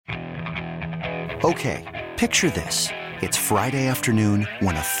Okay, picture this. It's Friday afternoon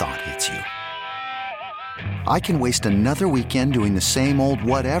when a thought hits you. I can waste another weekend doing the same old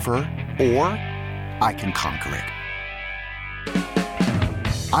whatever, or I can conquer it.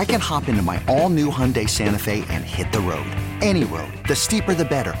 I can hop into my all-new Hyundai Santa Fe and hit the road. Any road. The steeper, the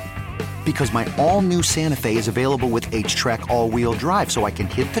better. Because my all-new Santa Fe is available with H-Track all-wheel drive, so I can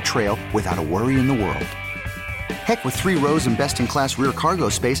hit the trail without a worry in the world. Heck, with 3 rows and best-in-class rear cargo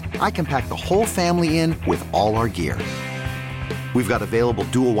space, I can pack the whole family in with all our gear. We've got available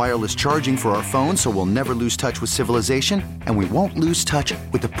dual wireless charging for our phones, so we'll never lose touch with civilization, and we won't lose touch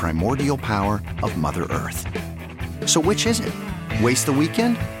with the primordial power of Mother Earth. So which is it? Waste the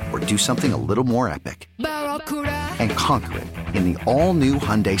weekend or do something a little more epic? And conquer it in the all-new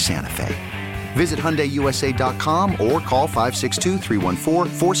Hyundai Santa Fe. Visit HyundaiUSA.com or call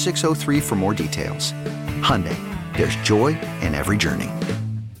 562-314-4603 for more details. Hyundai, there's joy in every journey.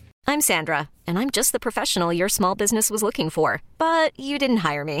 I'm Sandra, and I'm just the professional your small business was looking for. But you didn't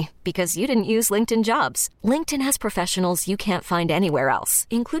hire me because you didn't use LinkedIn Jobs. LinkedIn has professionals you can't find anywhere else,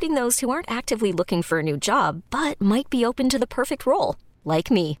 including those who aren't actively looking for a new job, but might be open to the perfect role, like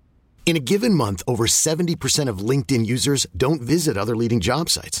me. In a given month, over 70% of LinkedIn users don't visit other leading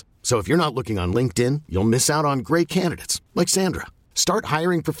job sites. So if you're not looking on LinkedIn, you'll miss out on great candidates like Sandra. Start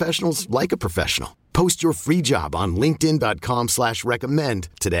hiring professionals like a professional. Post your free job on linkedin.com/recommend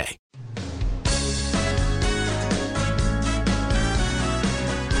today.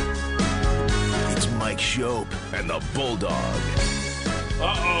 It's Mike Schopp and the Bulldog.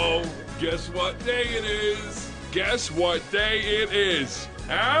 Uh-oh. Guess what day it is? Guess what day it is?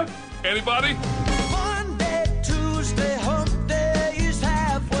 Huh? Anybody? Monday, Tuesday, hump day is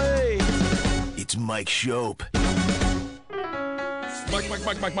halfway. It's Mike Schopp.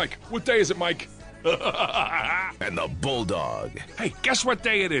 Mike. What day is it, Mike? And the Bulldog. Hey, guess what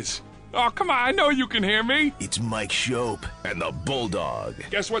day it is? Oh, come on, I know you can hear me. It's Mike Schopp and the Bulldog.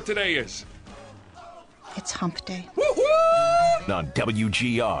 Guess what today is? It's hump day. Woo-hoo! On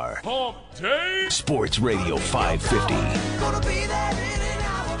WGR. Hump day! Sports Radio 550.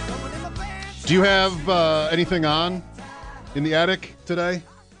 Do you have anything on in the attic today?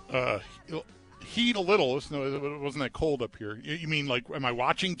 Heat a little. It wasn't that cold up here. You mean like, am I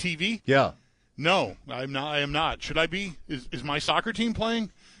watching TV? Yeah. No, I'm not. I am not. Should I be? Is my soccer team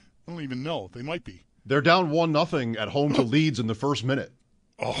playing? I don't even know. They might be. They're down 1-0 at home to Leeds in the first minute.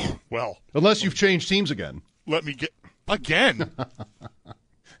 Oh, well. Unless you've changed teams again. Let me get again.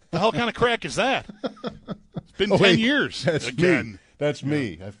 The hell kind of crack is that? It's been 10 years. That's again. Me. That's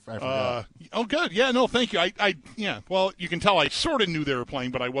me. I forgot. Oh, good. Yeah, no, thank you. Yeah. Well, you can tell I sort of knew they were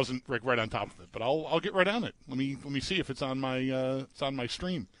playing, but I wasn't right on top of it. But I'll get right on it. Let me see if it's on my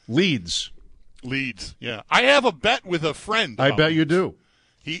stream. Leeds. Yeah. I have a bet with a friend. I bet you do.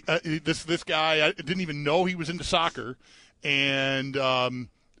 He this guy, I didn't even know he was into soccer, and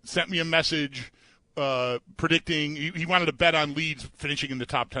sent me a message predicting he wanted to bet on Leeds finishing in the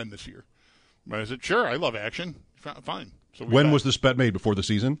top 10 this year. I said, sure, I love action. Fine. So when was this bet made? Before the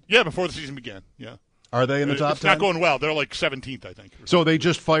season? Yeah, before the season began. Yeah. Are they in the top 10? It's not going well. They're like 17th, I think. So they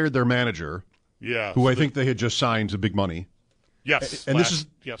just fired their manager. Yeah. Who I think they had just signed to big money. Yes. And this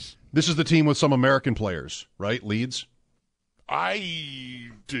is the team with some American players, right? Leeds. No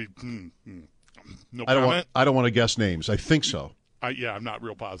comment. I don't want to guess names. I think so. I'm not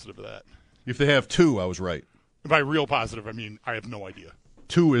real positive of that. If they have 2, I was right. By real positive, I mean I have no idea.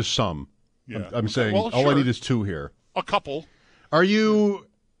 2 is some. Yeah. I'm saying all sure. I need is 2 here. A couple. Are you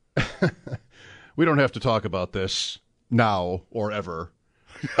 – we don't have to talk about this now or ever.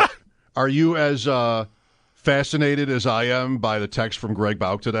 Are you as fascinated as I am by the text from Greg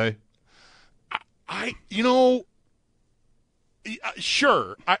Bauk today?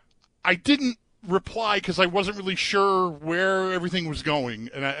 Sure. I didn't reply because I wasn't really sure where everything was going,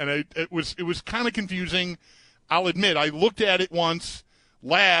 and it was kind of confusing. I'll admit, I looked at it once,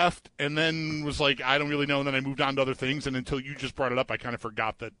 laughed, and then was like, I don't really know, and then I moved on to other things, and until you just brought it up, I kind of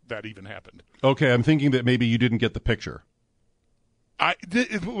forgot that even happened. Okay, I'm thinking that maybe you didn't get the picture.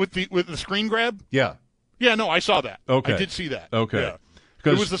 With the screen grab? Yeah. Yeah, no, I saw that. Okay. I did see that. Okay. Yeah.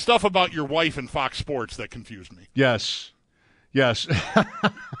 It was the stuff about your wife and Fox Sports that confused me. Yes.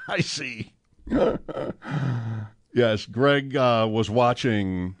 I see. Yes, Greg was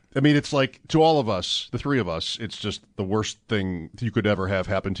watching. I mean, it's like, to all of us, the three of us, it's just the worst thing you could ever have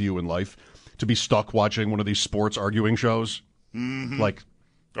happen to you in life, to be stuck watching one of these sports arguing shows. Mm-hmm. Like,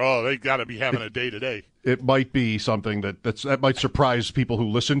 oh, they got to be having a day today. It might be something that might surprise people who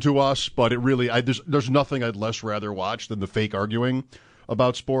listen to us, but it really, there's nothing I'd less rather watch than the fake arguing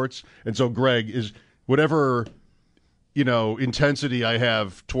about sports. And so Greg is, whatever intensity I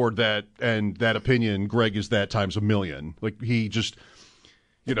have toward that and that opinion, Greg is that times a million. Like, he just,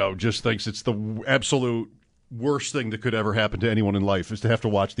 just thinks it's the absolute worst thing that could ever happen to anyone in life is to have to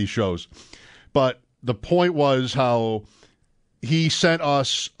watch these shows. But the point was how he sent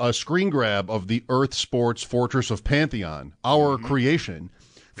us a screen grab of the Earth Sports Fortress of Pantheon, our creation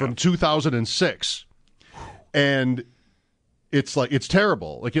from 2006. And it's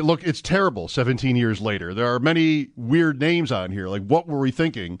terrible. It's terrible 17 years later. There are many weird names on here. Like, what were we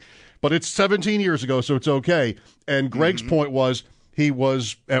thinking? But it's 17 years ago, so it's okay. And Greg's point was he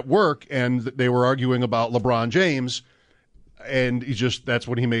was at work and they were arguing about LeBron James. And that's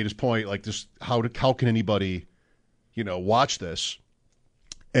when he made his point. Like, this, how can anybody, watch this?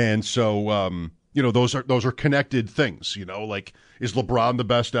 And so, those are connected things, like, is LeBron the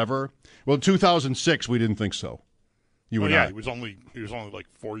best ever? Well, in 2006, we didn't think so. He was only like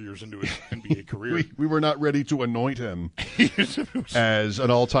 4 years into his NBA career. we were not ready to anoint him as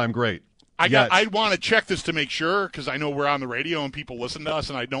an all-time great. I want to check this to make sure, because I know we're on the radio and people listen to us,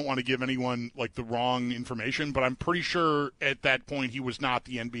 and I don't want to give anyone like the wrong information. But I'm pretty sure at that point he was not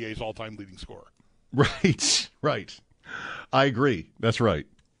the NBA's all-time leading scorer. Right. I agree. That's right.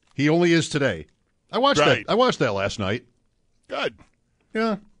 He only is today. I watched that. I watched that last night. Good.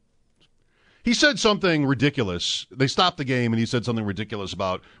 Yeah. He said something ridiculous. They stopped the game, and he said something ridiculous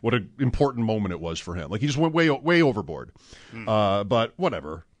about what an important moment it was for him. Like, he just went way overboard. But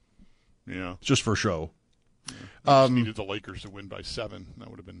whatever. Yeah. It's just for show. Yeah. Just needed the Lakers to win by 7. That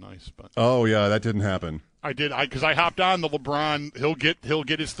would have been nice. But oh, yeah, that didn't happen. I did. Because I hopped on the LeBron. He'll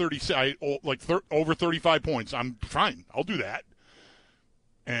get his 30, over 35 points. I'm fine. I'll do that.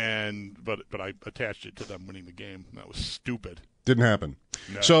 But I attached it to them winning the game. That was stupid. Didn't happen.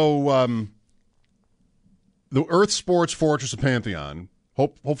 No. So, the Earth Sports Fortress of Pantheon,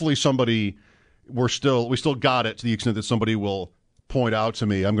 hopefully somebody, we still got it to the extent that somebody will point out to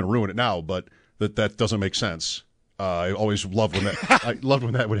me, I'm going to ruin it now, but that doesn't make sense. I always loved when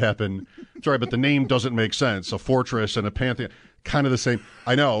that would happen. Sorry, but the name doesn't make sense. A fortress and a pantheon, kind of the same.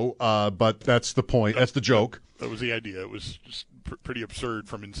 I know, but that's the point. That's the joke. That was the idea. It was just pretty absurd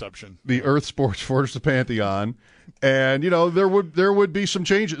from inception. The Earth Sports Fortress of Pantheon. And, there would be some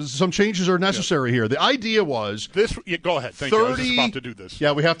changes. Some changes are necessary here. The idea was... go ahead. Thank you. I was just about to do this.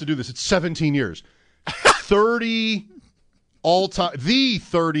 Yeah, we have to do this. It's 17 years. 30 all-time... The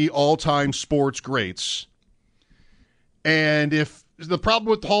 30 all-time sports greats. And if... The problem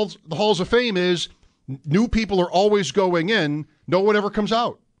with the Halls of Fame is new people are always going in. No one ever comes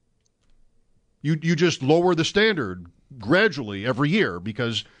out. You just lower the standard gradually every year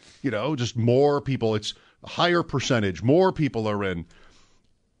because, just more people... It's... a higher percentage, more people are in.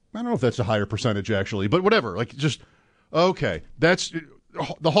 I don't know if that's a higher percentage, actually, but whatever. Like, just, okay. That's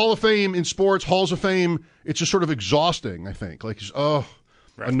the Hall of Fame in sports, Halls of Fame, it's just sort of exhausting, I think. Like,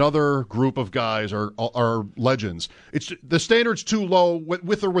 another group of guys are legends. The standard's too low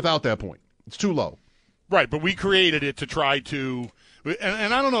with or without that point. It's too low. Right, but we created it to try to...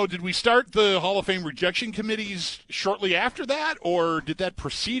 And I don't know, did we start the Hall of Fame rejection committees shortly after that, or did that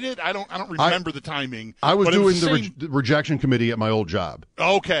precede it? I don't remember the timing. I was doing the rejection committee at my old job.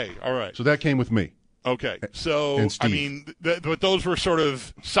 Okay, all right. So that came with me. Okay, so I mean, but those were sort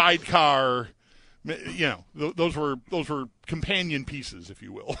of sidecar. Those were companion pieces, if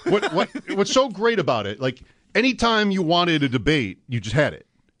you will. What's so great about it? Like, anytime you wanted a debate, you just had it.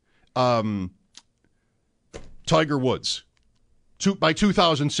 Tiger Woods. By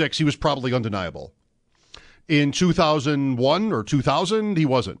 2006, he was probably undeniable. In 2001 or 2000, he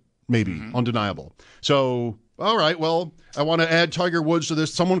wasn't, maybe, undeniable. So, all right, well, I want to add Tiger Woods to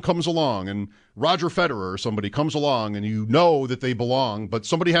this. Someone comes along, and Roger Federer or somebody comes along, and you know that they belong, but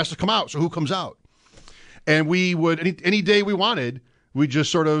somebody has to come out, so who comes out? And we would, any day we wanted, we'd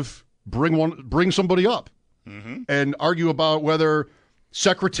just sort of bring somebody up and argue about whether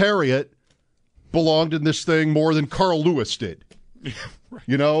Secretariat belonged in this thing more than Carl Lewis did. Right.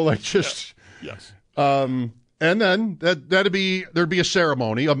 Yes. And then there'd be a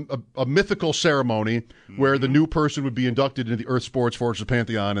ceremony, a mythical ceremony where the new person would be inducted into the Earth Sports Fortress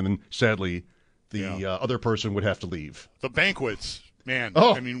Pantheon, and then sadly the other person would have to leave. The banquets, man.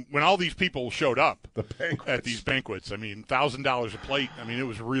 I mean, when all these people showed up at these banquets, I mean, $1,000 a plate. I mean, it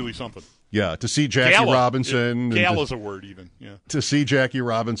was really something. Yeah, to see Jackie Robinson. Gala's a word, even. Yeah. To see Jackie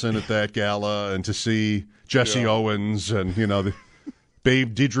Robinson at that gala, and to see Jesse Owens, and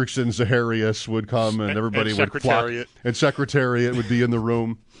Babe Didrikson Zaharias would come, and everybody would flock, and Secretariat would be in the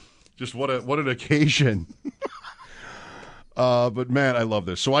room. Just what an occasion. But man, I love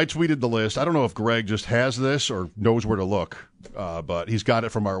this. So I tweeted the list. I don't know if Greg just has this or knows where to look, but he's got it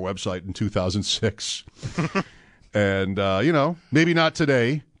from our website in 2006. And, maybe not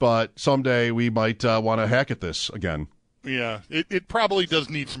today, but someday we might want to hack at this again. Yeah, it probably does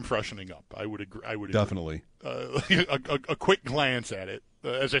need some freshening up. I would agree. Definitely. A quick glance at it.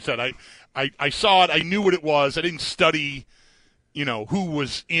 As I said, I saw it. I knew what it was. I didn't study, who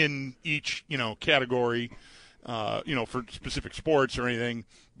was in each, category, for specific sports or anything.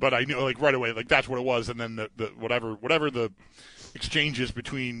 But I knew, right away, that's what it was. And then the whatever the exchanges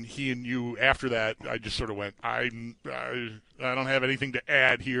between he and you after that, I just sort of went, I don't have anything to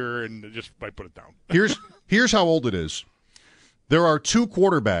add here, and I put it down. Here's how old it is. There are 2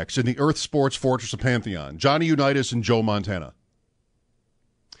 quarterbacks in the Earth Sports Fortress of Pantheon, Johnny Unitas and Joe Montana.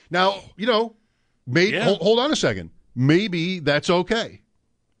 Now, hold on a second. Maybe that's okay.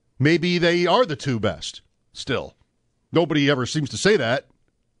 Maybe they are the 2 best still. Nobody ever seems to say that,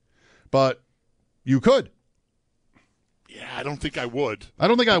 but you could. Yeah, I don't think I would. I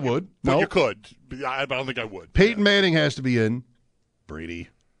don't think I would. But no, you could. I don't think I would. Peyton Manning has to be in. Brady.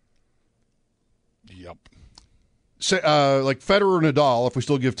 Yep. Like Federer and Nadal, if we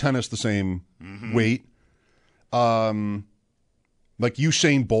still give tennis the same weight. Like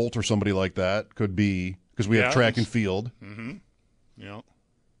Usain Bolt or somebody like that could be, because we have track and field. Mm-hmm. Yeah.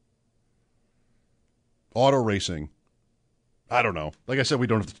 Auto racing. I don't know. Like I said, we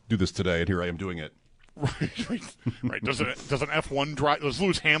don't have to do this today, and here I am doing it. Right. Does an F1 drive? Does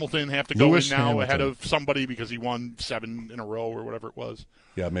Lewis Hamilton have to go in now ahead of somebody because he won 7 in a row or whatever it was?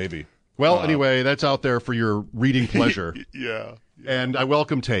 Yeah, maybe. Well, anyway, that's out there for your reading pleasure. Yeah. And I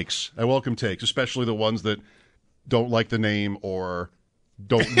welcome takes. Especially the ones that don't like the name or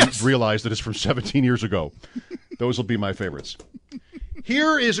don't realize that it's from 17 years ago. Those will be my favorites.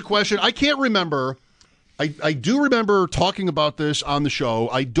 Here is a question. I can't remember. I do remember talking about this on the show.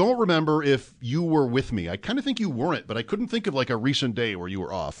 I don't remember if you were with me. I kind of think you weren't, but I couldn't think of a recent day where you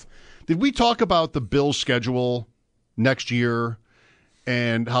were off. Did we talk about the Bills' schedule next year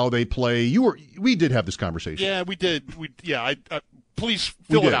and how they play? We did have this conversation. Yeah, we did. Please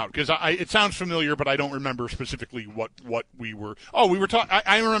fill it out, because it sounds familiar, but I don't remember specifically what we were. Oh, we were talking.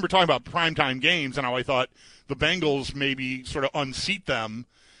 I remember talking about primetime games and how I thought the Bengals maybe sort of unseat them.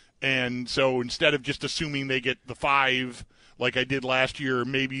 And so instead of just assuming they get the 5 like I did last year,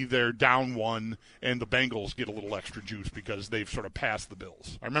 maybe they're down 1 and the Bengals get a little extra juice because they've sort of passed the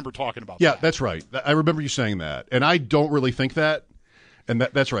Bills. I remember talking about that. Yeah, that's right. I remember you saying that. And I don't really think that. And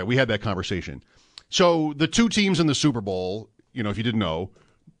that's right. We had that conversation. So the 2 teams in the Super Bowl, if you didn't know,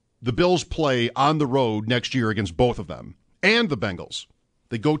 the Bills play on the road next year against both of them and the Bengals.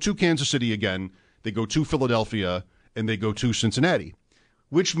 They go to Kansas City again. They go to Philadelphia, and they go to Cincinnati.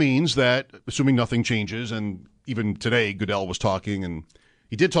 Which means that, assuming nothing changes, and even today Goodell was talking, and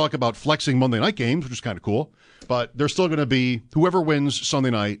he did talk about flexing Monday night games, which is kind of cool, but there's still going to be, whoever wins Sunday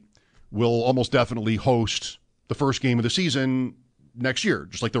night will almost definitely host the first game of the season next year,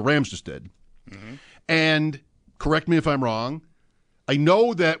 just like the Rams just did. Mm-hmm. And correct me if I'm wrong, I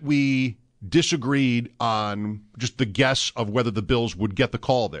know that we disagreed on just the guess of whether the Bills would get the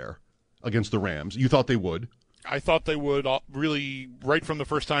call there against the Rams. You thought they would. I thought they would, really, right from the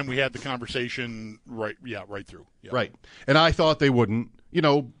first time we had the conversation, right through. Yeah. Right. And I thought they wouldn't,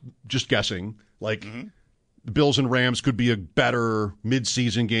 just guessing. The Bills and Rams could be a better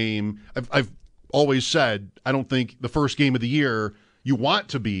midseason game. I've always said I don't think the first game of the year you want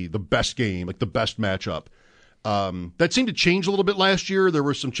to be the best game, the best matchup. That seemed to change a little bit last year. There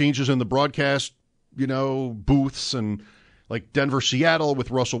were some changes in the broadcast, booths and Denver-Seattle with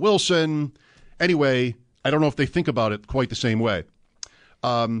Russell Wilson. Anyway, I don't know if they think about it quite the same way.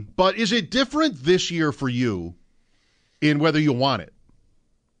 But is it different this year for you in whether you want it?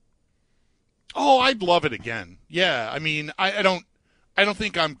 Oh, I'd love it again. Yeah, I mean, I don't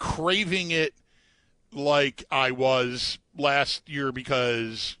think I'm craving it like I was last year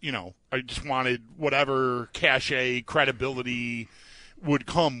because, I just wanted whatever cachet, credibility would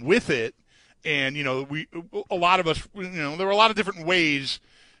come with it. And, a lot of us, there were a lot of different ways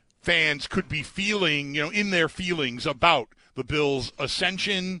fans could be feeling, in their feelings about the Bills'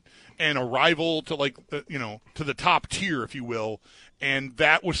 ascension and arrival to to the top tier, if you will. And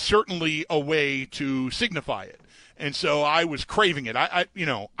that was certainly a way to signify it. And so I was craving it.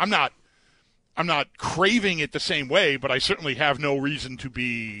 I'm not craving it the same way, but I certainly have no reason to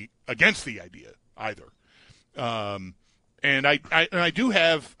be against the idea either. And I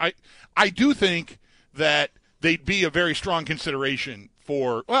do think that they'd be a very strong consideration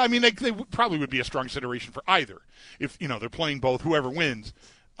for, they probably would be a strong consideration for either if, they're playing both, whoever wins.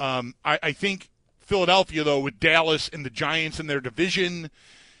 I think Philadelphia, though, with Dallas and the Giants in their division,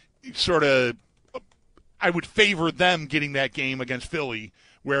 sort of, I would favor them getting that game against Philly,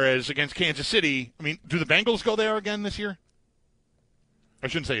 Whereas against Kansas City, I mean, do the Bengals go there again this year? I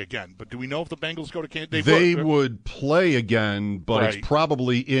shouldn't say again, but do we know if the Bengals go to Kansas? They would play again, but Right. it's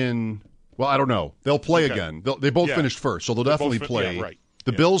probably in. Well, I don't know. They'll play again. They both finished first, so they'll definitely play. Yeah, right.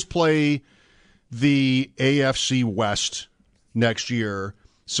 The Bills play the AFC West next year,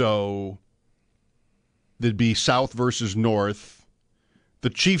 so there'd be South versus North. The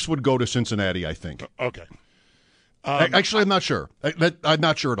Chiefs would go to Cincinnati, I think. Okay. Actually, I'm not sure. I'm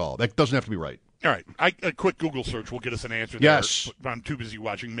not sure at all. That doesn't have to be right. All right. A quick Google search will get us an answer there. Yes. But I'm too busy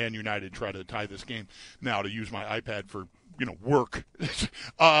watching Man United try to tie this game now to use my iPad for work.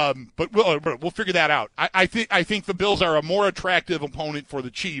 But we'll figure that out. I think the Bills are a more attractive opponent for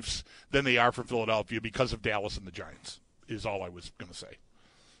the Chiefs than they are for Philadelphia because of Dallas and the Giants, is all I was going to say.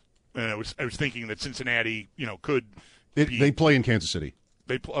 And I was thinking that Cincinnati, could They play in Kansas City.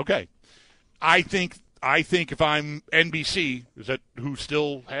 Okay. I think if I'm NBC, is that who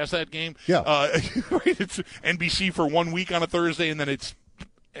still has that game? Yeah. Right. It's NBC for 1 week on a Thursday, and then it's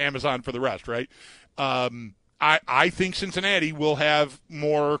Amazon for the rest, right? I think Cincinnati will have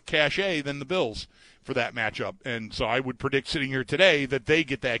more cachet than the Bills for that matchup, and so I would predict sitting here today that they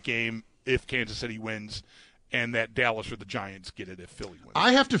get that game if Kansas City wins, and that Dallas or the Giants get it if Philly wins.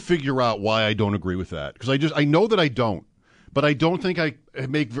 I have to figure out why I don't agree with that, because I know that I don't, but I don't think I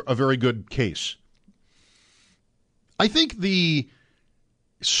make a very good case. I think the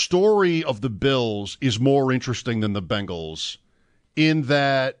story of the Bills is more interesting than the Bengals in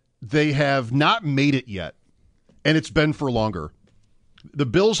that they have not made it yet, and it's been for longer. The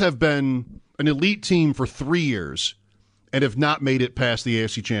Bills have been an elite team for 3 years and have not made it past the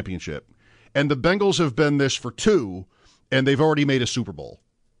AFC Championship. And the Bengals have been this for 2, and they've already made a Super Bowl.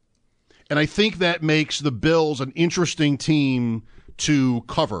 And I think that makes the Bills an interesting team to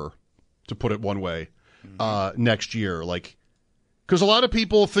cover, to put it one way, next year. Because a lot of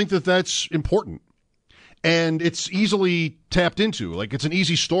people think that that's important. And it's easily tapped into. It's an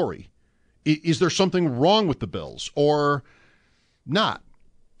easy story. Is there something wrong with the Bills or not?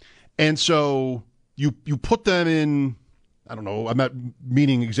 And so you put them in, I don't know, I'm not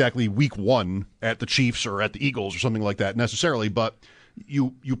meaning exactly week 1 at the Chiefs or at the Eagles or something like that necessarily, but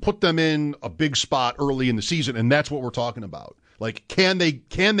you put them in a big spot early in the season, and that's what we're talking about. Can they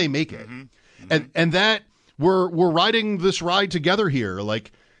make it? Mm-hmm. And that we're riding this ride together here.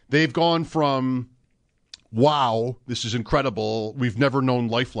 They've gone from, wow, this is incredible. We've never known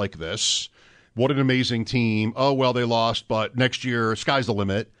life like this. What an amazing team. Oh, well, they lost, but next year, sky's the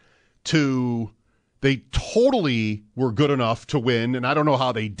limit. To they totally were good enough to win, and I don't know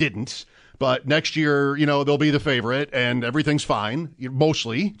how they didn't, but next year, they'll be the favorite, and everything's fine,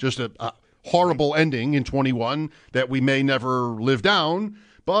 mostly. Just a horrible ending in 21 that we may never live down,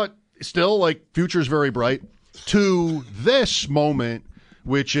 but still, future's very bright. To this moment,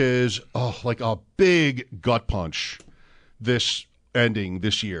 which is a big gut punch, this ending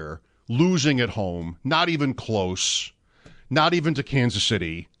this year, losing at home, not even close, not even to Kansas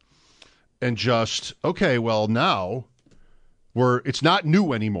City, and just, okay, well, now it's not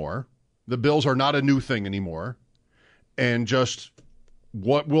new anymore. The Bills are not a new thing anymore. And just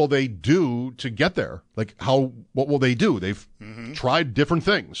what will they do to get there? What will they do? They've tried different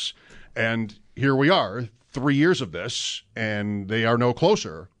things. And here we are, 3 years of this, and they are no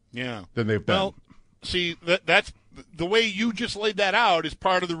closer than they've been. Well, see, that's the way you just laid that out is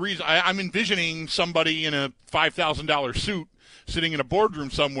part of the reason. I'm envisioning somebody in a $5,000 suit sitting in a boardroom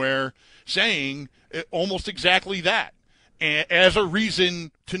somewhere saying almost exactly that as a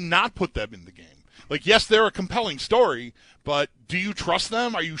reason to not put them in the game. Yes, they're a compelling story, but do you trust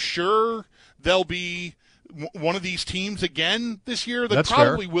them? Are you sure they'll be one of these teams again this year? That That's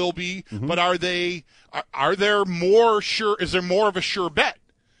probably fair. will be, but are there more sure? Is there more of a sure bet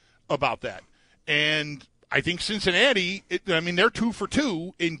about that? And I think Cincinnati, they're 2 for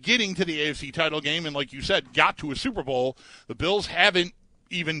 2 in getting to the AFC title game, and like you said, got to a Super Bowl. The Bills haven't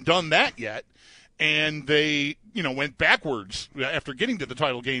even done that yet, and they, went backwards after getting to the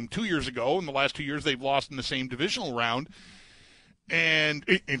title game 2 years ago. In the last 2 years, they've lost in the same divisional round, and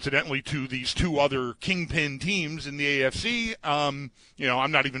incidentally to these 2 other kingpin teams in the AFC. I'm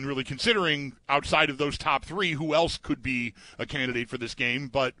not even really considering outside of those top 3 who else could be a candidate for this game,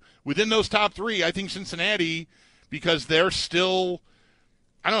 but within those top 3, I think Cincinnati, because they're still,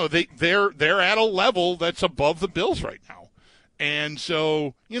 I don't know, they're at a level that's above the Bills right now. And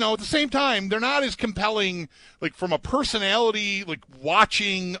so, at the same time, they're not as compelling, from a personality,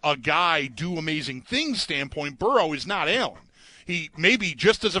 watching a guy do amazing things standpoint. Burrow is not Allen. He may be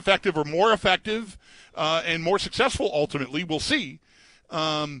just as effective or more effective and more successful ultimately. We'll see.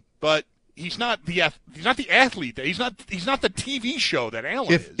 But he's not the athlete. He's not the TV show that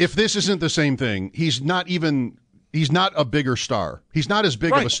Allen is. If this isn't the same thing, he's not a bigger star. He's not as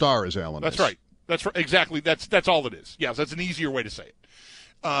big of a star as Allen is. That's right. That's right. Exactly. That's all it is. Yes, that's an easier way to say it.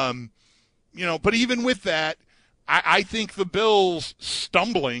 But even with that, I think the Bills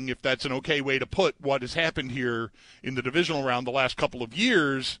stumbling, if that's an okay way to put what has happened here in the divisional round the last couple of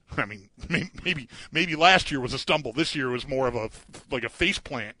years. I mean, maybe last year was a stumble. This year was more of a face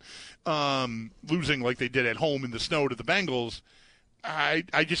plant, losing like they did at home in the snow to the Bengals.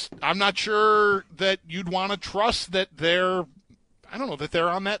 I'm not sure that you'd want to trust that they're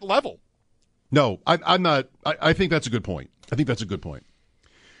on that level. No, I'm not. I think that's a good point.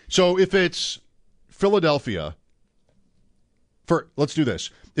 So if it's Philadelphia, let's do this.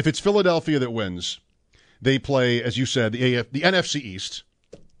 If it's Philadelphia that wins, they play, as you said, the NFC East,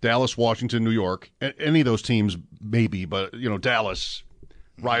 Dallas, Washington, New York, any of those teams maybe, but Dallas,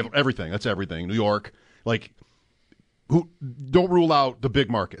 rival, everything. That's everything. New York, who don't rule out the big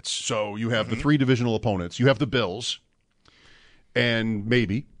markets. So you have the three divisional opponents. You have the Bills, and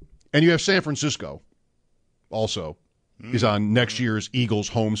you have San Francisco. Also, is on next year's Eagles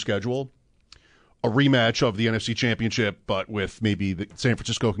home schedule. A rematch of the NFC Championship, but with maybe San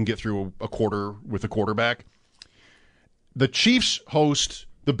Francisco can get through a quarter with a quarterback. The Chiefs host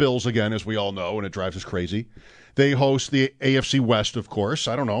the Bills again, as we all know, and it drives us crazy. They host the AFC West, of course.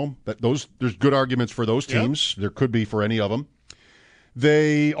 I don't know. There's good arguments for those teams. Yep. There could be for any of them.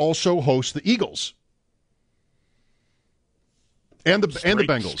 They also host the Eagles. And the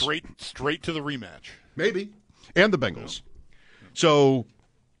Bengals. Straight to the rematch. Maybe. And the Bengals. Yeah. So,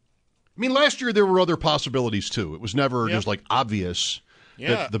 last year there were other possibilities too. It was never just obvious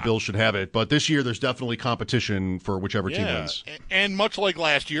that the Bills should have it. But this year there's definitely competition for whichever team wins. And much like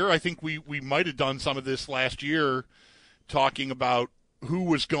last year, I think we might have done some of this last year talking about who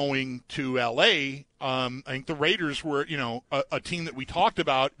was going to L.A. I think the Raiders were, a team that we talked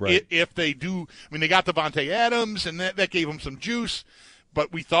about. Right. If they do, they got Devontae Adams, and that gave them some juice.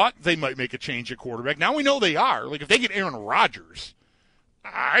 But we thought they might make a change at quarterback. Now we know they are. If they get Aaron Rodgers,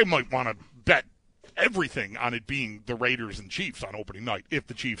 I might want to bet everything on it being the Raiders and Chiefs on opening night if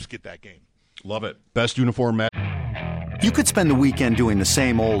the Chiefs get that game. Love it. Best uniform match. You could spend the weekend doing the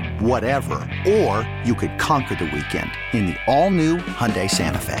same old whatever, or you could conquer the weekend in the all-new Hyundai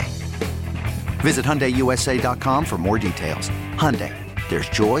Santa Fe. Visit HyundaiUSA.com for more details. Hyundai, there's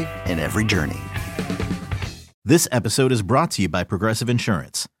joy in every journey. This episode is brought to you by Progressive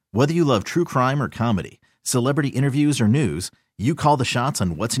Insurance. Whether you love true crime or comedy, celebrity interviews or news, you call the shots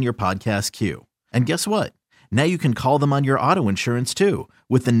on what's in your podcast queue. And guess what? Now you can call them on your auto insurance too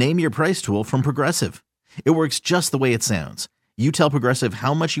with the Name Your Price tool from Progressive. It works just the way it sounds. You tell Progressive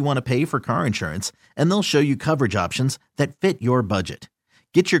how much you want to pay for car insurance, and they'll show you coverage options that fit your budget.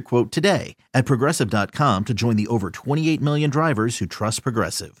 Get your quote today at Progressive.com to join the over 28 million drivers who trust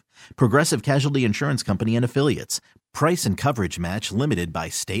Progressive. Progressive Casualty Insurance Company and Affiliates. Price and coverage match limited by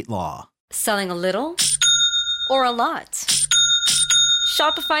state law. Selling a little or a lot?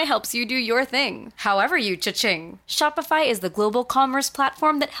 Shopify helps you do your thing, however you cha-ching. Shopify is the global commerce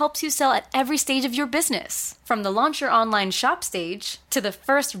platform that helps you sell at every stage of your business. From the launch your online shop stage, to the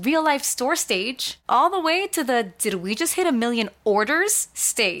first real-life store stage, all the way to the did we just hit 1 million orders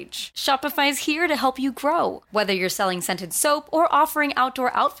stage. Shopify's here to help you grow. Whether you're selling scented soap or offering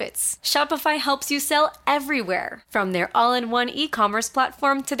outdoor outfits, Shopify helps you sell everywhere. From their all-in-one e-commerce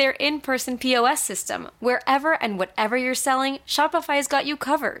platform to their in-person POS system, wherever and whatever you're selling, Shopify's got you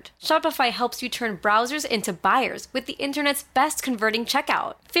covered. Shopify helps you turn browsers into buyers with the internet's best converting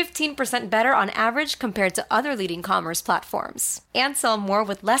checkout. 15% better on average compared to other leading commerce platforms. And sell more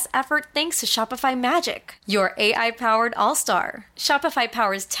with less effort thanks to Shopify Magic, your AI-powered all-star. Shopify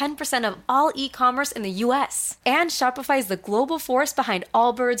powers 10% of all e-commerce in the U.S. And Shopify is the global force behind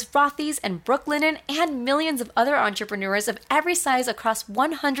Allbirds, Rothy's, and Brooklinen, and millions of other entrepreneurs of every size across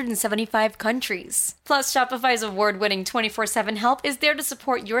 175 countries. Plus, Shopify's award-winning 24/7 help is there to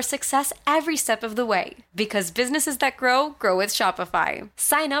support your success every step of the way. Because businesses that grow with Shopify.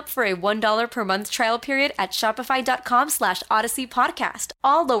 Sign up for a $1 per month trial period at Shopify.com/Odyssey Podcast,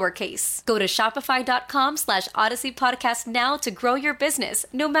 all lowercase. Go to Shopify.com/Odyssey Podcast now to grow your business,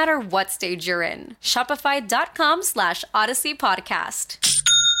 no matter what stage you're in. Shopify.com/Odyssey Podcast.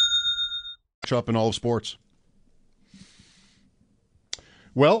 Up in all of sports.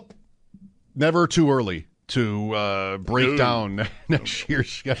 Well, never too early to break down next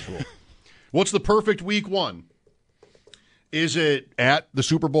year's schedule. What's the perfect week one? Is it at the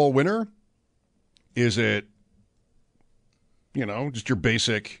Super Bowl winner? Is it, just your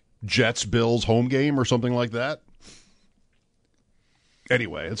basic Jets-Bills home game or something like that?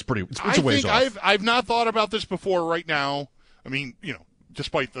 anyway. It's a ways off. I've not thought about this before right now. I mean,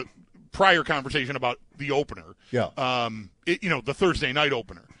 despite the prior conversation about the opener. Yeah. The Thursday night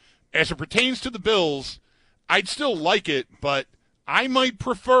opener. As it pertains to the Bills, I'd still like it, but I might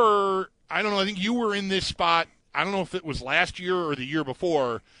prefer, I don't know, I think you were in this spot, I don't know if it was last year or the year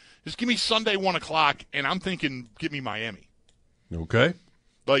before. Just give me Sunday 1 o'clock, and I'm thinking give me Miami. Okay.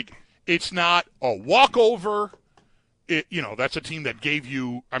 Like, it's not a walkover. That's a team that gave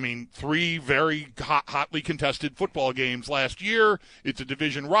you, 3 very hotly contested football games last year. It's a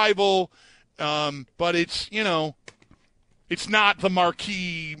division rival, but it's not the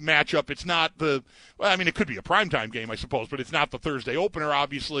marquee matchup. It's not it could be a primetime game, I suppose, but it's not the Thursday opener,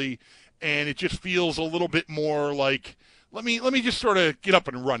 obviously, and it just feels a little bit more like, let me just sort of get up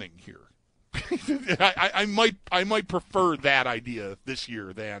and running here. I might prefer that idea this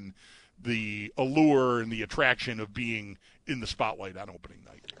year than the allure and the attraction of being in the spotlight on opening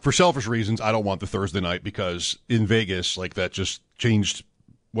night. For selfish reasons, I don't want the Thursday night because in Vegas, that just changed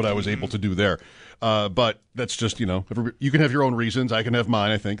what I was able to do there. But that's just, you can have your own reasons. I can have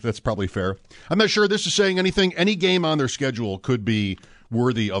mine, I think. That's probably fair. I'm not sure this is saying anything. Any game on their schedule could be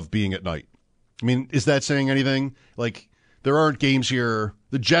worthy of being at night. Is that saying anything? There aren't games here.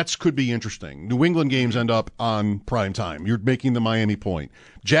 The Jets could be interesting. New England games end up on prime time. You're making the Miami point.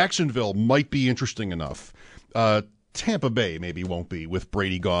 Jacksonville might be interesting enough. Tampa Bay maybe won't be with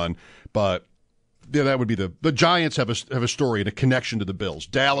Brady gone, but yeah, that would be the Giants have a story and a connection to the Bills.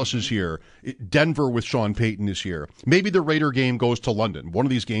 Dallas is here. Denver with Sean Payton is here. Maybe the Raider game goes to London. One of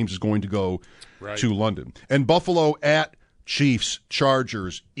these games is going to go to London. And Buffalo at Chiefs,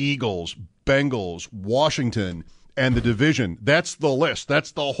 Chargers, Eagles, Bengals, Washington, and the division. That's the list.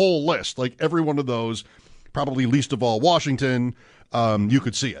 That's the whole list. Every one of those, probably least of all Washington, you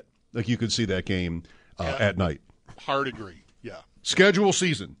could see it. You could see that game at night. Hard agree. Yeah. Schedule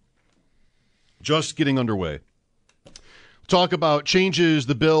season. Just getting underway. Talk about changes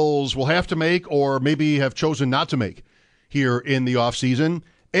the Bills will have to make or maybe have chosen not to make here in the offseason,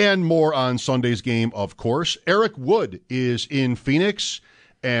 and more on Sunday's game, of course. Eric Wood is in Phoenix,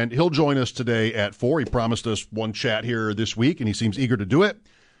 and he'll join us today at 4. He promised us one chat here this week, and he seems eager to do it.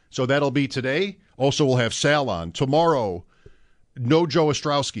 So that'll be today. Also, we'll have Sal on. Tomorrow, no Joe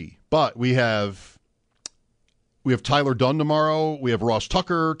Ostrowski, but we have Tyler Dunn tomorrow, we have Ross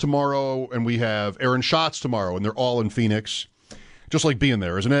Tucker tomorrow, and we have Aaron Schatz tomorrow, and they're all in Phoenix. Just like being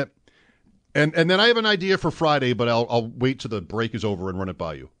there, isn't it? And then I have an idea for Friday, but I'll wait till the break is over and run it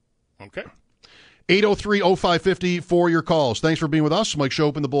by you. Okay. 803-0550 for your calls. Thanks for being with us. Mike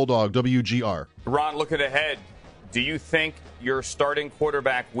Shope and the Bulldog, WGR. Ron, looking ahead, do you think your starting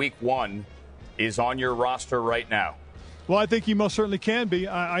quarterback week 1 is on your roster right now? Well, I think he most certainly can be.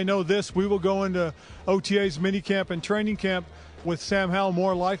 I know this. We will go into OTA's minicamp and training camp with Sam Howell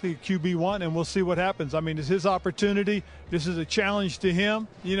more likely QB1, and we'll see what happens. It's his opportunity. This is a challenge to him.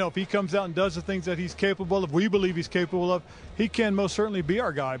 If he comes out and does the things that he's capable of, we believe he's capable of, he can most certainly be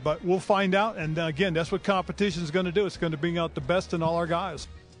our guy. But we'll find out, and again, that's what competition is going to do. It's going to bring out the best in all our guys.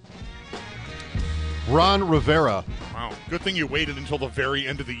 Ron Rivera. Wow, good thing you waited until the very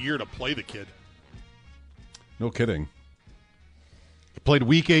end of the year to play the kid. No kidding. Played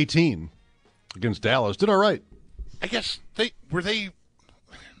week 18 against Dallas. Did all right. I guess they were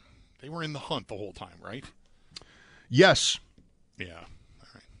in the hunt the whole time, right? Yes. Yeah. All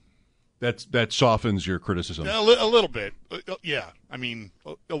right. That softens your criticism. A little bit. Yeah. A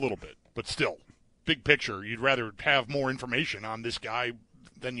little bit. But still, big picture, you'd rather have more information on this guy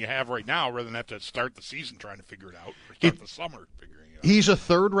than you have right now rather than have to start the season trying to figure it out or start the summer figuring it out. He's a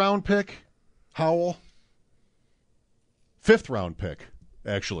 3rd-round pick, Howell. 5th-round pick,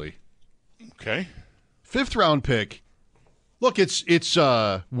 actually. Okay. 5th-round pick. Look, it's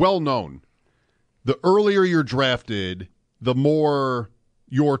well known. The earlier you're drafted, the more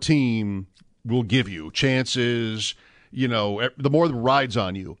your team will give you chances. The more the ride's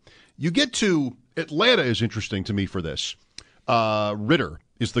on you. You get to Atlanta is interesting to me for this. Ritter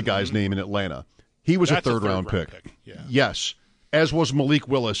is the guy's name in Atlanta. He was a 3rd-round pick. Yeah. Yes, as was Malik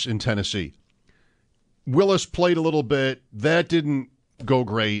Willis in Tennessee. Willis played a little bit. That didn't go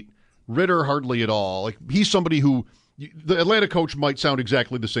great. Ritter hardly at all. He's somebody who the Atlanta coach might sound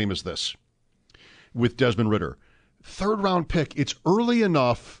exactly the same as this with Desmond Ritter. 3rd-round pick. It's early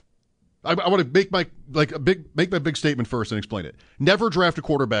enough. I want to make my big statement first and explain it. Never draft a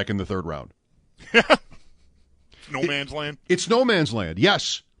quarterback in the 3rd round. No man's land. It's no man's land.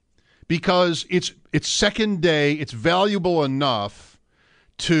 Yes, because it's second day. It's valuable enough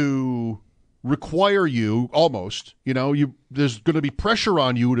to require you almost, there's going to be pressure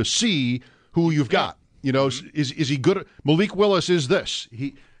on you to see who you've got. You know, is he good? Malik Willis is this.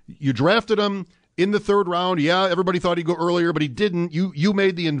 You drafted him in the third round. Yeah, everybody thought he'd go earlier, but he didn't. You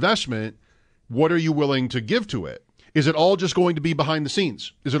made the investment. What are you willing to give to it? Is it all just going to be behind the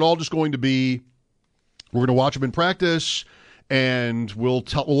scenes? Is it all just going to be, we're going to watch him in practice and we'll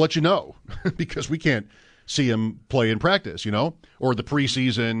let you know because we can't see him play in practice, you know, or the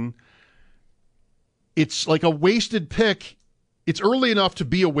preseason. It's like a wasted pick. It's early enough to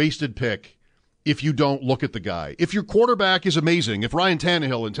be a wasted pick if you don't look at the guy. If your quarterback is amazing, if Ryan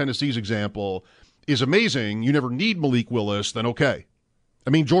Tannehill in Tennessee's example is amazing, you never need Malik Willis, then okay. I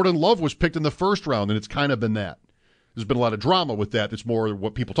mean, Jordan Love was picked in the first round, and it's kind of been that. There's been a lot of drama with that. That's more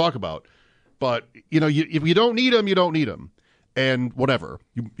what people talk about. But, you know, if you don't need him, you don't need him. And whatever.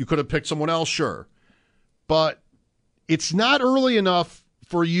 You could have picked someone else, sure. But it's not early enough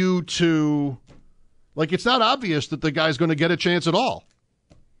for you to, like, it's not obvious that the guy's going to get a chance at all.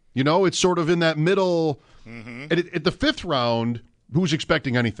 You know, it's sort of in that middle. Mm-hmm. At the fifth round, who's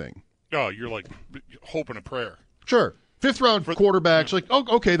expecting anything? Oh, you're like hoping a prayer. Sure. Fifth round quarterbacks, like, oh,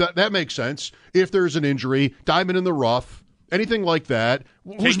 okay, that makes sense. If there's an injury, diamond in the rough, anything like that.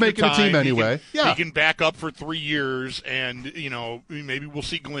 Who's making a team anyway? He can back up for 3 years, and you know maybe we'll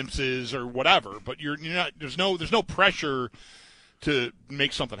see glimpses or whatever. But you're not. There's no pressure to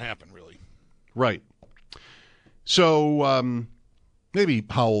make something happen, really. Right. So maybe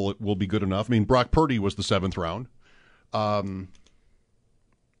Howell will be good enough. I mean, Brock Purdy was the seventh round.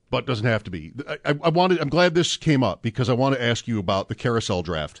 But doesn't have to be. I'm glad this came up because I want to ask you about the carousel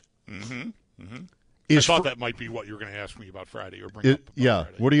draft. Mm-hmm. Mm-hmm. I thought that might be what you were going to ask me about Friday or bring up about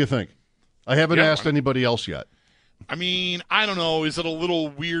Friday. What do you think? I haven't asked anybody else yet. I mean, I don't know. Is it a little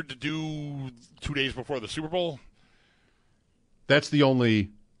weird to do 2 days before the Super Bowl? That's the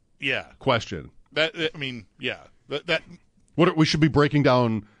only question. That What we should be breaking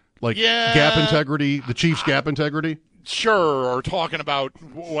down, like gap integrity, the Chiefs' gap integrity. Sure, or talking about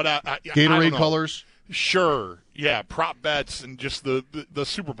what Gatorade colors. Sure, yeah, prop bets and just the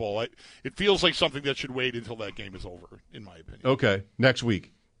Super Bowl. It feels like something that should wait until that game is over, in my opinion. Okay, next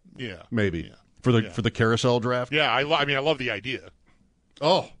week. Yeah, maybe for the carousel draft. Yeah, I love the idea.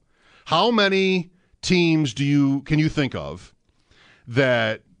 Oh, how many teams can you think of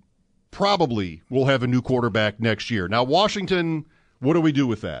that probably will have a new quarterback next year? Now, Washington, what do we do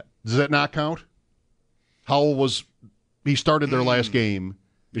with that? Does that not count? Howell he started their last game.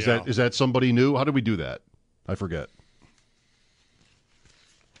 Is that somebody new? How did we do that? I forget.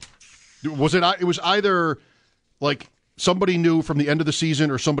 It was either like somebody new from the end of the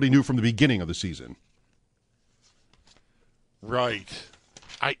season or somebody new from the beginning of the season. Right.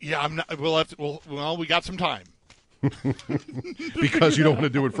 I'm not. We got some time. Because you don't want to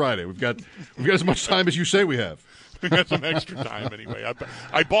do it Friday. We've got as much time as you say we have. We got some extra time anyway.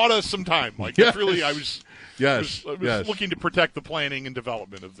 I bought us some time. Like really, I was looking to protect the planning and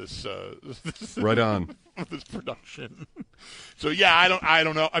development of this. Right on. Of this production. So I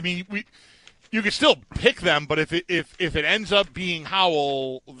don't know. I mean, you could still pick them, but if it ends up being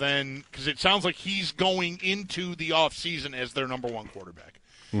Howell, then because it sounds like he's going into the off season as their number one quarterback.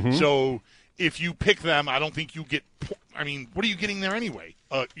 Mm-hmm. So if you pick them, I don't think you get. I mean, what are you getting there anyway?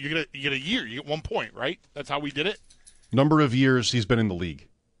 You get a year. You get 1 point, right? That's how we did it. Number of years he's been in the league,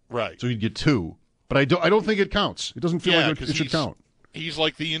 right? So you'd get 2, but I don't think it counts. It doesn't feel like it should count. He's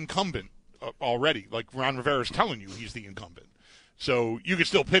like the incumbent already. Like Ron Rivera's telling you, he's the incumbent. So you could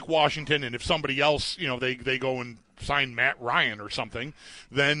still pick Washington, and if somebody else, they go and sign Matt Ryan or something,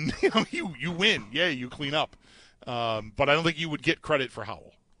 then you win. Yeah, you clean up. But I don't think you would get credit for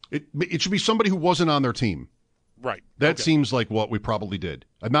Howell. It should be somebody who wasn't on their team. Right. That seems like what we probably did.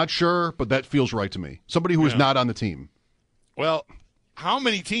 I'm not sure, but that feels right to me. Somebody who is not on the team. Well, how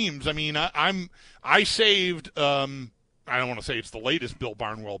many teams? I mean, I saved. I don't want to say it's the latest Bill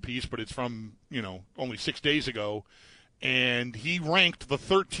Barnwell piece, but it's from only 6 days ago, and he ranked the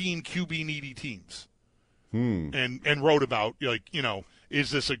 13 QB needy teams, and wrote about is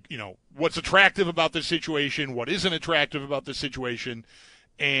this what's attractive about this situation, what isn't attractive about this situation.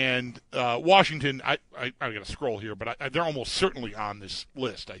 And Washington, I got to scroll here, but they're almost certainly on this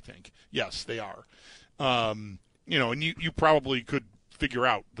list, I think. Yes, they are. And you probably could figure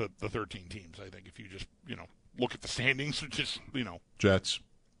out the 13 teams, I think, if you just, look at the standings, which is,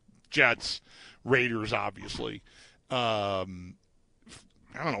 Jets, Raiders, obviously. I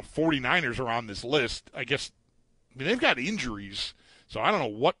don't know, 49ers are on this list. I guess, they've got injuries, so I don't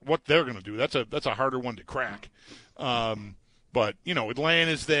know what they're going to do. That's a harder one to crack. But,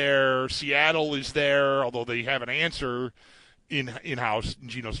 Atlanta's there, Seattle is there, although they have an answer in-house,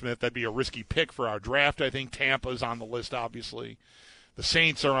 Geno Smith. That'd be a risky pick for our draft, I think. Tampa's on the list, obviously. The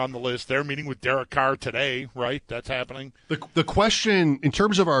Saints are on the list. They're meeting with Derek Carr today, right? That's happening. The question, in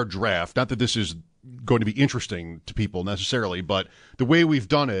terms of our draft, not that this is going to be interesting to people necessarily, but the way we've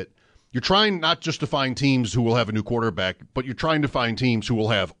done it, you're trying not just to find teams who will have a new quarterback, but you're trying to find teams who will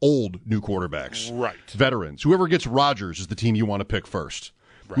have old new quarterbacks. Right. Veterans. Whoever gets Rodgers is the team you want to pick first.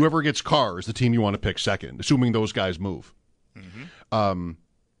 Right. Whoever gets Carr is the team you want to pick second, assuming those guys move. Mm-hmm.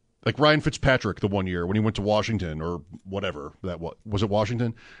 Like Ryan Fitzpatrick the one year when he went to Washington or whatever. Was it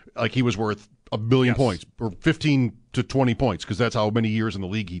Washington? Like he was worth 1 million points or 15 to 20 points because that's how many years in the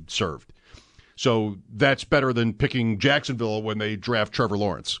league he'd served. So that's better than picking Jacksonville when they draft Trevor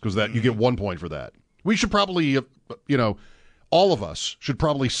Lawrence because that you get 1 point for that. We should probably, all of us should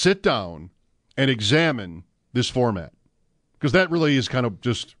probably sit down and examine this format because that really is kind of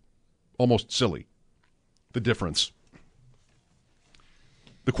just almost silly, the difference.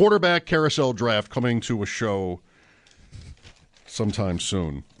 The quarterback carousel draft coming to a show sometime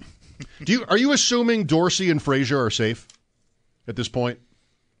soon. Are you assuming Dorsey and Frazier are safe at this point?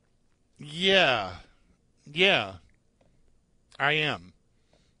 Yeah, I am.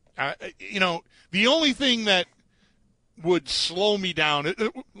 The only thing that would slow me down,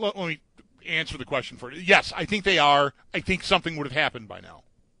 let me answer the question for you. Yes, I think they are. I think something would have happened by now.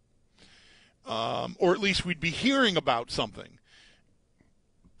 Or at least we'd be hearing about something.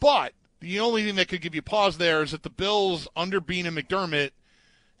 But the only thing that could give you pause there is that the Bills, under Beane and McDermott,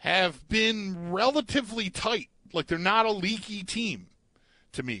 have been relatively tight. Like, they're not a leaky team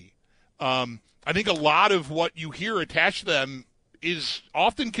to me. I think a lot of what you hear attached to them is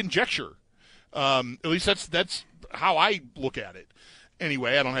often conjecture. At least that's how I look at it.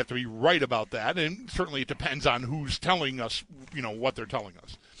 Anyway, I don't have to be right about that, and certainly it depends on who's telling us, what they're telling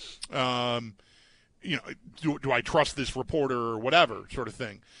us. Do I trust this reporter or whatever sort of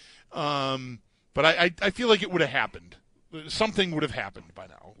thing. But I feel like it would have happened. Something would have happened by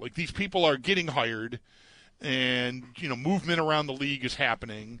now. Like, these people are getting hired, and, movement around the league is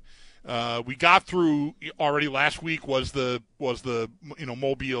happening. We got through already last week was the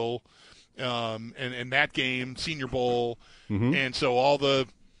Mobile and that game, Senior Bowl, and so all the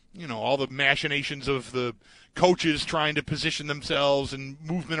machinations of the coaches trying to position themselves and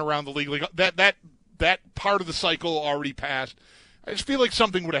movement around the league, like that part of the cycle already passed. I just feel like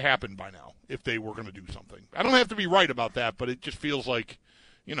something would have happened by now if they were going to do something. I don't have to be right about that, but it just feels like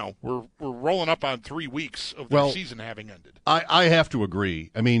we're rolling up on 3 weeks of the season having ended. I have to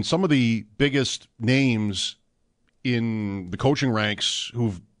agree. I mean, some of the biggest names in the coaching ranks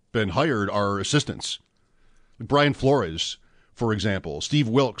who've been hired are assistants. Brian Flores, for example. Steve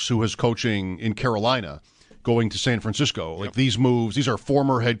Wilkes, who is coaching in Carolina, going to San Francisco. Like, these moves, these are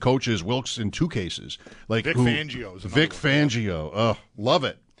former head coaches, Wilkes in 2 cases. Like Vic Fangio. Vic Fangio. Love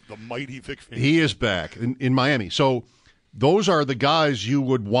it. The mighty Vic Fangio. He is back in Miami. So those are the guys you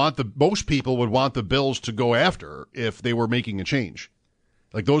would want most people would want the Bills to go after if they were making a change.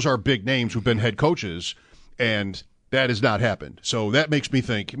 Like, those are big names who've been head coaches, and that has not happened. So that makes me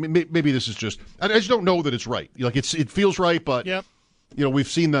think maybe this is just – I just don't know that it's right. Like, it feels right, but we've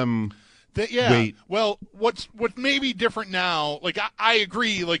seen them wait. Well, what may be different now, like, I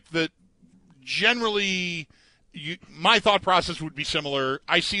agree, like, that generally my thought process would be similar.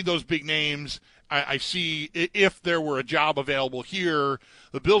 I see those big names – I see if there were a job available here,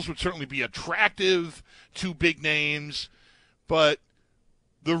 the Bills would certainly be attractive to big names. But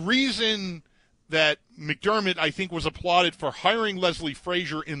the reason that McDermott, I think, was applauded for hiring Leslie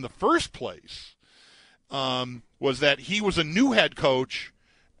Frazier in the first place was that he was a new head coach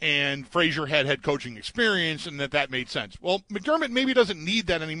and Frazier had head coaching experience, and that made sense. Well, McDermott maybe doesn't need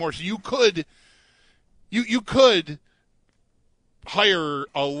that anymore, so you could hire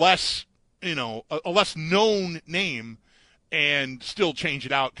a less known name and still change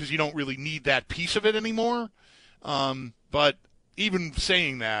it out because you don't really need that piece of it anymore. But even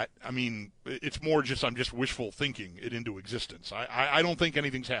saying that, I mean, it's more just I'm just wishful thinking it into existence. I don't think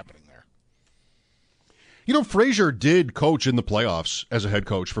anything's happening there. Frazier did coach in the playoffs as a head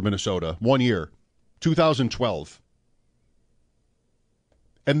coach for Minnesota 1 year, 2012.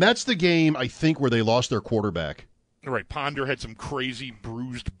 And that's the game, I think, where they lost their quarterback. Right, Ponder had some crazy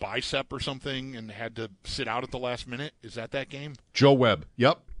bruised bicep or something and had to sit out at the last minute. Is that game? Joe Webb.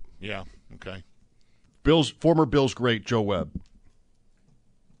 Yep. Yeah. Okay. Former Bills great Joe Webb.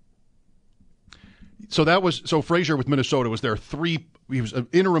 So Frazier with Minnesota was there he was an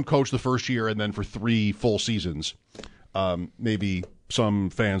interim coach the first year and then for 3 full seasons. Maybe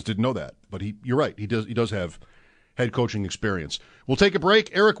some fans didn't know that, but you're right. He does have head coaching experience. We'll take a break.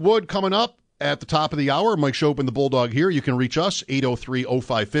 Eric Wood coming up at the top of the hour. Mike Shope and the Bulldog here. You can reach us,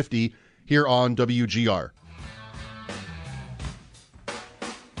 803-0550, here on WGR.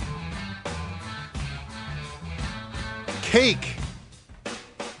 cake.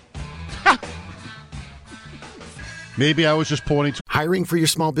 Maybe I was just pointing to... Hiring for your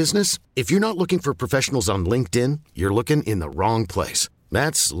small business? If you're not looking for professionals on LinkedIn, you're looking in the wrong place.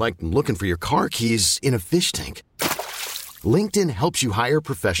 That's like looking for your car keys in a fish tank. LinkedIn helps you hire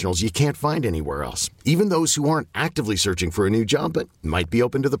professionals you can't find anywhere else, even those who aren't actively searching for a new job but might be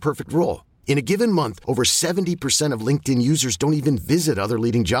open to the perfect role. In a given month, over 70% of LinkedIn users don't even visit other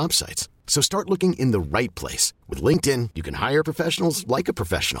leading job sites. So start looking in the right place. With LinkedIn, you can hire professionals like a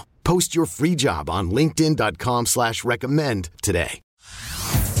professional. Post your free job on linkedin.com/recommend today.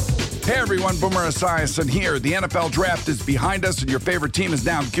 Hey everyone, Boomer Esiason here. The NFL Draft is behind us and your favorite team is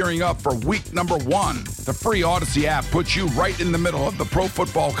now gearing up for week number 1. The free Odyssey app puts you right in the middle of the pro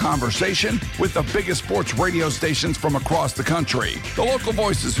football conversation with the biggest sports radio stations from across the country. The local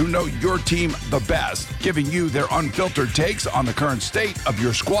voices who know your team the best, giving you their unfiltered takes on the current state of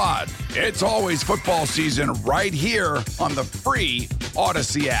your squad. It's always football season right here on the free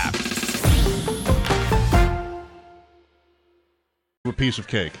Odyssey app. A piece of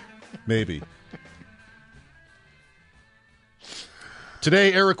cake. Maybe.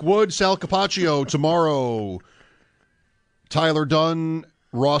 Today, Eric Wood, Sal Capaccio. Tomorrow, Tyler Dunn,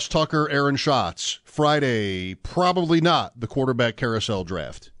 Ross Tucker, Aaron Schatz. Friday, probably not the quarterback carousel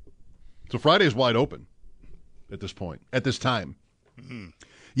draft. So Friday is wide open at this point, at this time. Mm-hmm.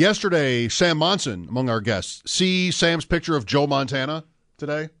 Yesterday, Sam Monson, among our guests. See Sam's picture of Joe Montana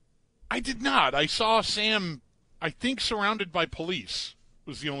today? I did not. I saw Sam, I think, surrounded by police.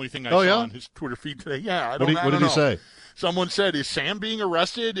 Was the only thing I saw on his Twitter feed today. Yeah, I don't know. What did he say? Someone said, "Is Sam being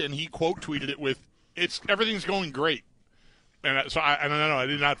arrested?" And he quote tweeted it with, "It's everything's going great." And so I don't know. I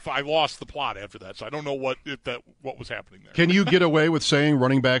did not. I lost the plot after that, so I don't know what was happening there. Can you get away with saying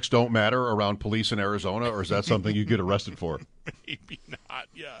running backs don't matter around police in Arizona, or is that something you get arrested for? Maybe not.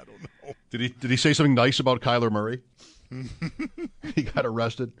 Yeah, I don't know. Did he say something nice about Kyler Murray? He got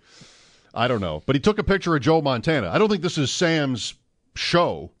arrested. I don't know, but he took a picture of Joe Montana. I don't think this is Sam's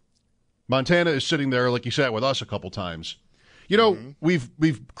show. Montana is sitting there like he sat with us a couple times. You know, we've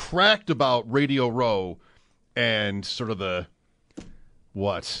cracked about Radio Row and sort of the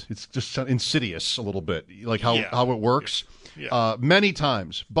it's just insidious a little bit, like how it works. Yeah. Many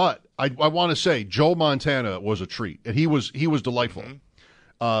times. But I want to say Joe Montana was a treat, and he was delightful.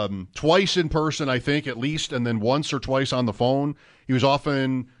 Twice in person, I think, at least, and then once or twice on the phone. He was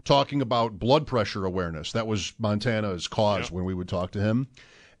often talking about blood pressure awareness. That was Montana's cause when we would talk to him.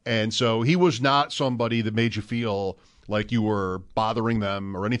 And so he was not somebody that made you feel like you were bothering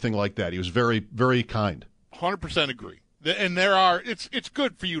them or anything like that. He was very, very kind. 100% agree. And it's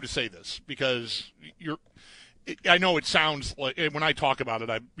good for you to say this because I know it sounds like when I talk about it,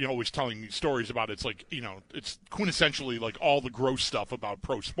 I'm always telling these stories about it. It's like, it's quintessentially like all the gross stuff about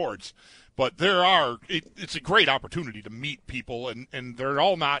pro sports. But it's a great opportunity to meet people, and they're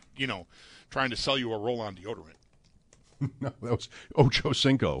all not, trying to sell you a roll-on deodorant. No, that was Ocho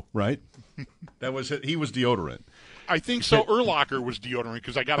Cinco, right? He was deodorant. I think so. Urlacher was deodorant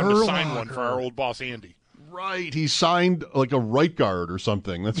because I got him to sign one for our old boss, Andy. Right. He signed like a right guard or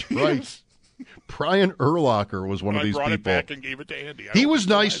something. That's right. Brian Urlacher was one of these people. I brought it back and gave it to Andy. He was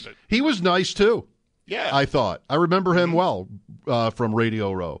nice. He was nice, too. Yeah. I thought. I remember him well from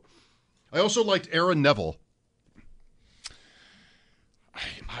Radio Row. I also liked Aaron Neville.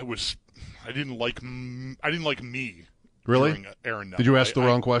 I didn't like me. Really? Aaron Neville. Did you ask the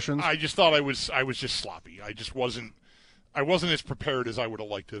wrong questions? I just thought I was just sloppy. I wasn't as prepared as I would have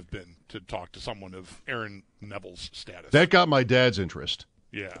liked to have been to talk to someone of Aaron Neville's status. That got my dad's interest.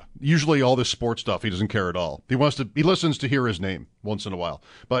 Yeah. Usually all this sports stuff, he doesn't care at all. He listens to hear his name once in a while.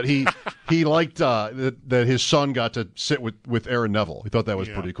 But he liked that his son got to sit with Aaron Neville. He thought that was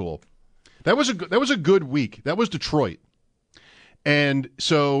pretty cool. That was a good week. That was Detroit. And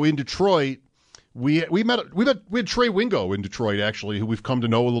so in Detroit, we had Trey Wingo in Detroit, actually, who we've come to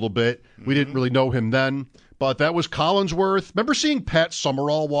know a little bit. We didn't really know him then, but that was Collinsworth. Remember seeing Pat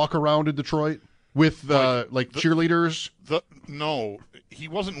Summerall walk around in Detroit with cheerleaders? No, he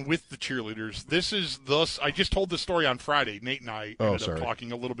wasn't with the cheerleaders. I just told this story on Friday. Nate and I ended up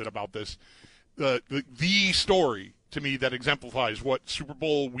talking a little bit about this. The story to me that exemplifies what Super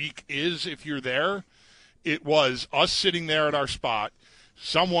Bowl week is if you're there. It was us sitting there at our spot.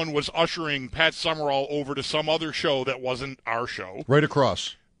 Someone was ushering Pat Summerall over to some other show that wasn't our show. Right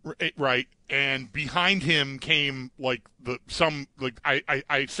across. Right. And behind him came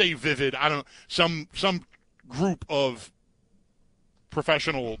I say vivid, I don't know, some group of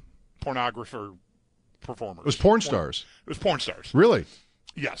professional pornographer performers. It was porn stars. It was porn stars. Really?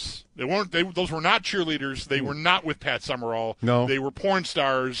 Yes. Those were not cheerleaders. They were not with Pat Summerall. No. They were porn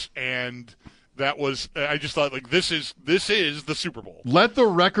stars, and that was, I just thought, like, this is the Super Bowl. Let the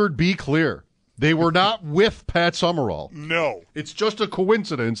record be clear. They were not with Pat Summerall. No. It's just a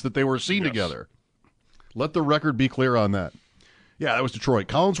coincidence that they were seen together. Let the record be clear on that. Yeah, that was Detroit.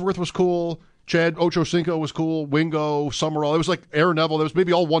 Collinsworth was cool. Chad Ochocinco was cool. Wingo, Summerall. It was like Aaron Neville. That was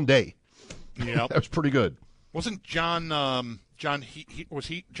maybe all one day. Yeah. That was pretty good. Wasn't John Heater? John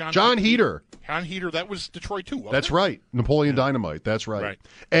Heater, that was Detroit too, wasn't That's it? right. Napoleon Dynamite. That's right.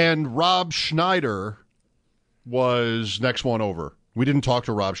 And Rob Schneider was next one over. We didn't talk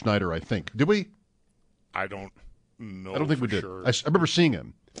to Rob Schneider, I think. Did we? I don't know. I don't think we did. Sure. I remember seeing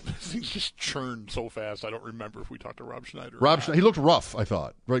him. Things just churned so fast. I don't remember if we talked to Rob Schneider. He looked rough, I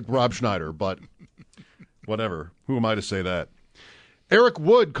thought, like Rob Schneider, but whatever. Who am I to say that? Eric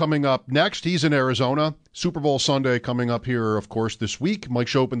Wood coming up next. He's in Arizona. Super Bowl Sunday coming up here, of course, this week. Mike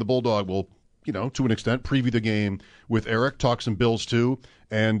Schopp and the Bulldog will, to an extent, preview the game with Eric, talk some Bills too,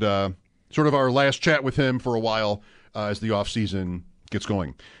 and sort of our last chat with him for a while as the offseason gets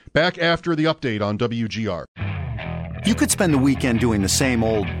going. Back after the update on WGR. You could spend the weekend doing the same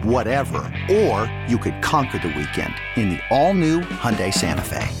old whatever, or you could conquer the weekend in the all-new Hyundai Santa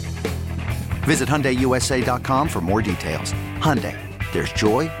Fe. Visit HyundaiUSA.com for more details. Hyundai, there's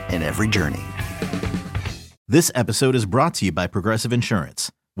joy in every journey. This episode is brought to you by Progressive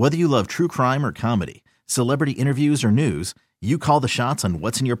Insurance. Whether you love true crime or comedy, celebrity interviews or news, you call the shots on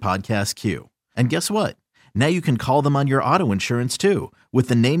what's in your podcast queue. And guess what? Now you can call them on your auto insurance too with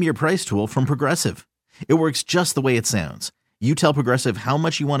the Name Your Price tool from Progressive. It works just the way it sounds. You tell Progressive how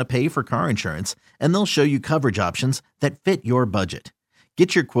much you want to pay for car insurance, and they'll show you coverage options that fit your budget.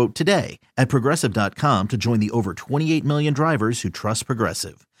 Get your quote today at Progressive.com to join the over 28 million drivers who trust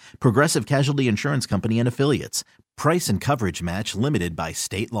Progressive. Progressive Casualty Insurance Company and Affiliates. Price and coverage match limited by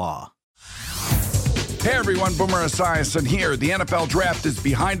state law. Hey everyone, Boomer Esiason here. The NFL Draft is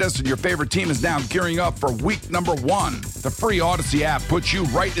behind us and your favorite team is now gearing up for week number 1. The free Odyssey app puts you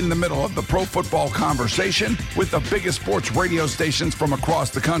right in the middle of the pro football conversation with the biggest sports radio stations from across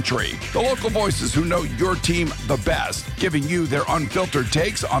the country. The local voices who know your team the best, giving you their unfiltered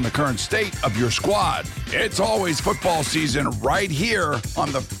takes on the current state of your squad. It's always football season right here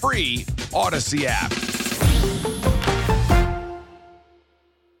on the free Odyssey app.